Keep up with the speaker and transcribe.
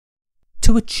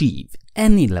To achieve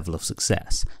any level of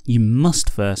success, you must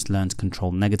first learn to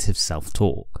control negative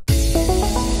self-talk.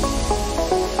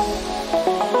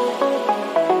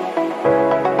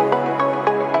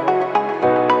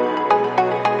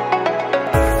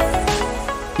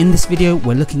 In this video,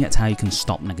 we're looking at how you can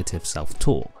stop negative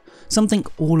self-talk, something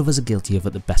all of us are guilty of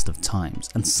at the best of times,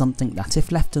 and something that,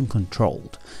 if left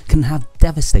uncontrolled, can have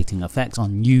devastating effects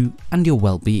on you and your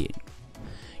well-being.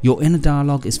 Your inner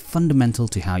dialogue is fundamental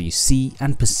to how you see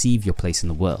and perceive your place in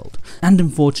the world, and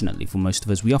unfortunately for most of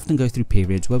us, we often go through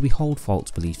periods where we hold false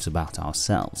beliefs about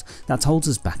ourselves that holds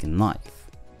us back in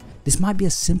life. This might be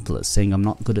as simple as saying I'm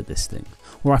not good at this thing,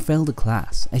 or I failed a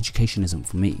class, education isn't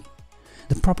for me.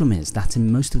 The problem is that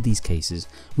in most of these cases,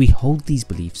 we hold these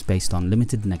beliefs based on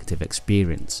limited negative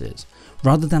experiences,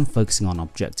 rather than focusing on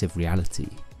objective reality.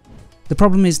 The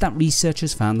problem is that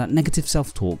researchers found that negative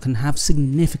self-talk can have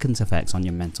significant effects on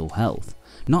your mental health,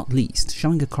 not least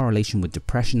showing a correlation with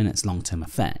depression and its long-term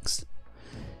effects.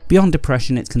 Beyond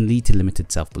depression, it can lead to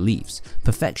limited self-beliefs,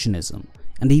 perfectionism,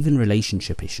 and even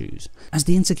relationship issues, as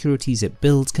the insecurities it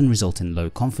builds can result in low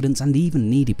confidence and even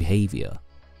needy behaviour.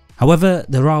 However,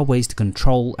 there are ways to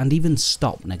control and even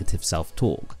stop negative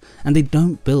self-talk, and they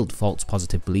don't build false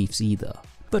positive beliefs either,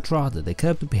 but rather they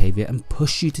curb the behaviour and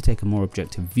push you to take a more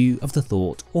objective view of the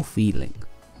thought or feeling.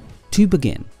 To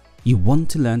begin, you want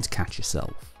to learn to catch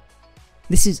yourself.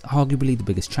 This is arguably the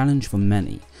biggest challenge for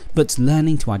many, but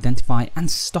learning to identify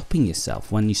and stopping yourself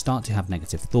when you start to have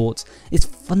negative thoughts is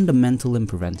fundamental in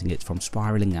preventing it from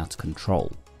spiralling out of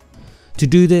control. To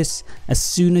do this, as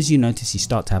soon as you notice you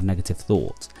start to have negative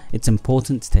thoughts, it's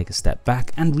important to take a step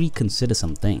back and reconsider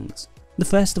some things. The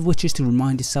first of which is to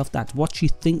remind yourself that what you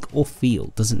think or feel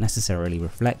doesn't necessarily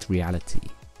reflect reality.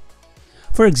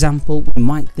 For example, we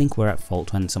might think we're at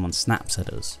fault when someone snaps at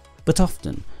us, but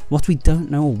often what we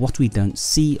don't know or what we don't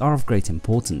see are of great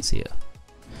importance here.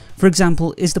 For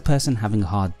example, is the person having a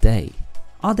hard day?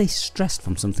 Are they stressed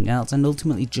from something else and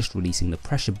ultimately just releasing the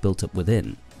pressure built up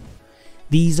within?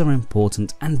 These are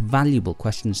important and valuable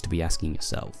questions to be asking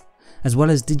yourself, as well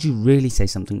as did you really say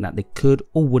something that they could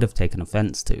or would have taken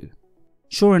offence to?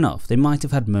 Sure enough, they might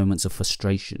have had moments of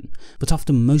frustration, but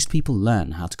often most people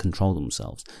learn how to control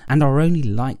themselves and are only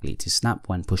likely to snap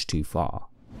when pushed too far.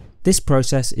 This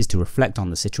process is to reflect on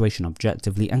the situation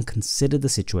objectively and consider the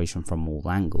situation from all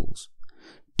angles.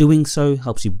 Doing so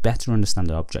helps you better understand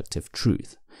the objective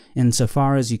truth,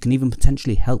 insofar as you can even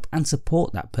potentially help and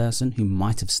support that person who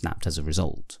might have snapped as a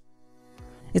result.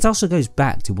 It also goes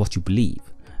back to what you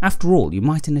believe. After all, you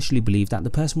might initially believe that the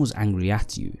person was angry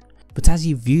at you, but as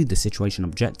you view the situation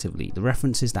objectively, the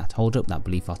references that hold up that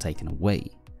belief are taken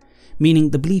away, meaning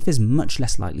the belief is much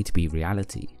less likely to be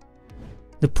reality.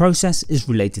 The process is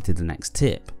related to the next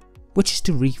tip, which is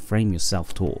to reframe your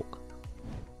self-talk.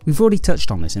 We've already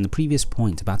touched on this in the previous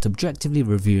point about objectively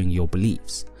reviewing your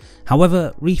beliefs.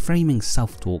 However, reframing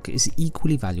self-talk is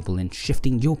equally valuable in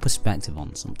shifting your perspective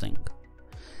on something.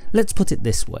 Let's put it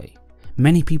this way.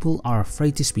 Many people are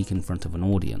afraid to speak in front of an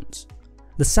audience.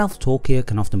 The self-talk here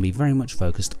can often be very much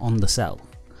focused on the self.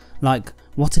 Like,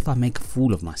 what if I make a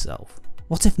fool of myself?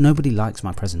 What if nobody likes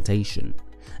my presentation?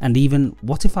 And even,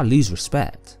 what if I lose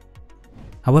respect?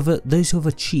 However, those who have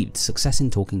achieved success in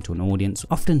talking to an audience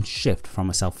often shift from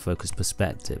a self-focused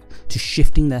perspective to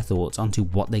shifting their thoughts onto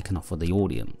what they can offer the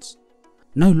audience.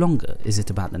 No longer is it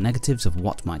about the negatives of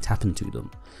what might happen to them,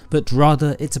 but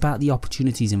rather it's about the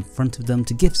opportunities in front of them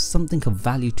to give something of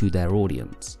value to their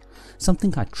audience,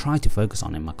 something I try to focus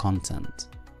on in my content.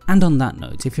 And on that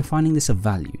note, if you're finding this of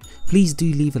value, please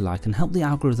do leave a like and help the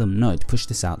algorithm know to push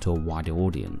this out to a wider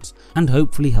audience, and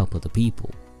hopefully help other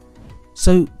people.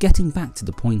 So getting back to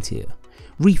the point here,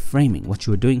 reframing what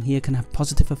you are doing here can have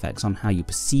positive effects on how you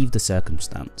perceive the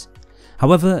circumstance.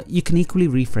 However, you can equally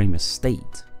reframe your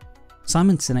state.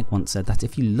 Simon Sinek once said that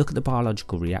if you look at the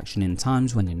biological reaction in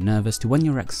times when you're nervous to when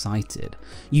you're excited,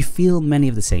 you feel many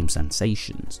of the same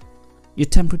sensations. Your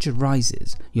temperature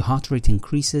rises, your heart rate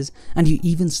increases, and you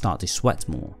even start to sweat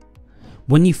more.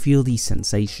 When you feel these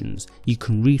sensations, you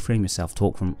can reframe your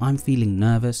self-talk from I'm feeling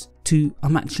nervous to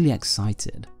I'm actually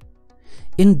excited.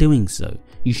 In doing so,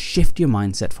 you shift your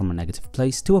mindset from a negative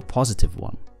place to a positive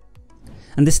one.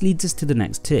 And this leads us to the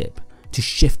next tip, to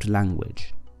shift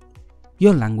language.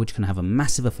 Your language can have a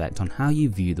massive effect on how you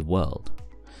view the world.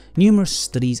 Numerous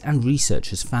studies and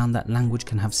research has found that language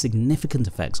can have significant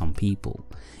effects on people,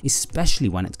 especially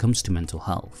when it comes to mental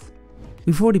health.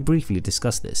 We've already briefly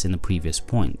discussed this in the previous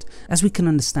point, as we can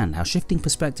understand how shifting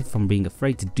perspective from being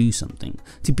afraid to do something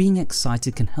to being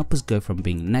excited can help us go from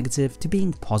being negative to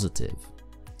being positive.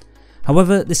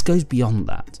 However, this goes beyond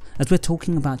that, as we're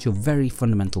talking about your very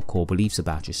fundamental core beliefs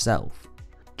about yourself.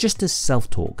 Just as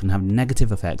self-talk can have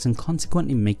negative effects and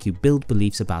consequently make you build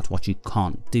beliefs about what you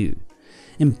can't do,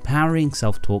 empowering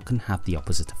self-talk can have the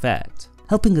opposite effect,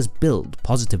 helping us build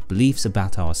positive beliefs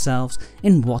about ourselves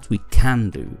in what we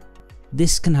can do.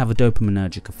 This can have a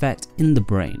dopaminergic effect in the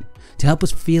brain to help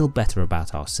us feel better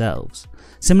about ourselves,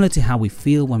 similar to how we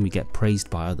feel when we get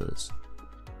praised by others.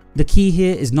 The key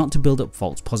here is not to build up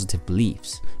false positive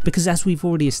beliefs, because as we've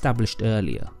already established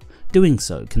earlier, doing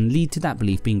so can lead to that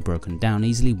belief being broken down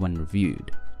easily when reviewed.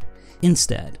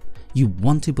 Instead, you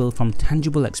want to build from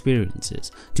tangible experiences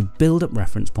to build up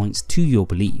reference points to your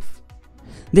belief.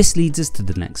 This leads us to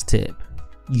the next tip.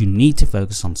 You need to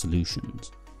focus on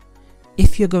solutions.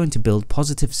 If you're going to build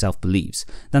positive self-beliefs,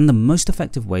 then the most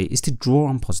effective way is to draw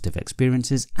on positive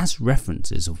experiences as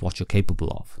references of what you're capable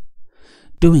of.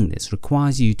 Doing this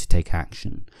requires you to take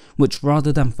action, which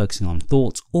rather than focusing on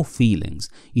thoughts or feelings,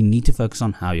 you need to focus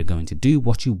on how you're going to do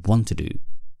what you want to do.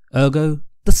 Ergo,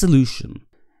 the solution.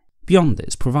 Beyond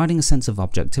this, providing a sense of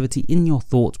objectivity in your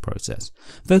thought process,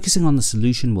 focusing on the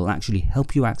solution will actually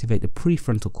help you activate the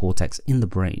prefrontal cortex in the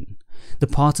brain, the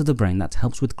part of the brain that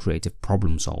helps with creative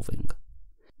problem solving.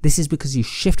 This is because you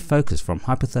shift focus from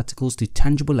hypotheticals to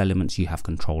tangible elements you have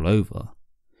control over.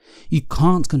 You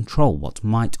can't control what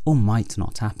might or might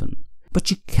not happen,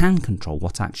 but you can control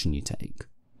what action you take.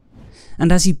 And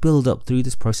as you build up through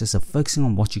this process of focusing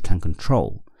on what you can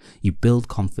control, you build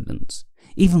confidence,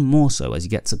 even more so as you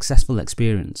get successful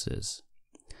experiences.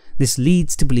 This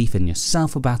leads to belief in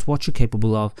yourself about what you're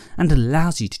capable of and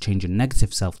allows you to change your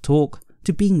negative self-talk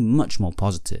to being much more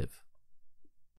positive.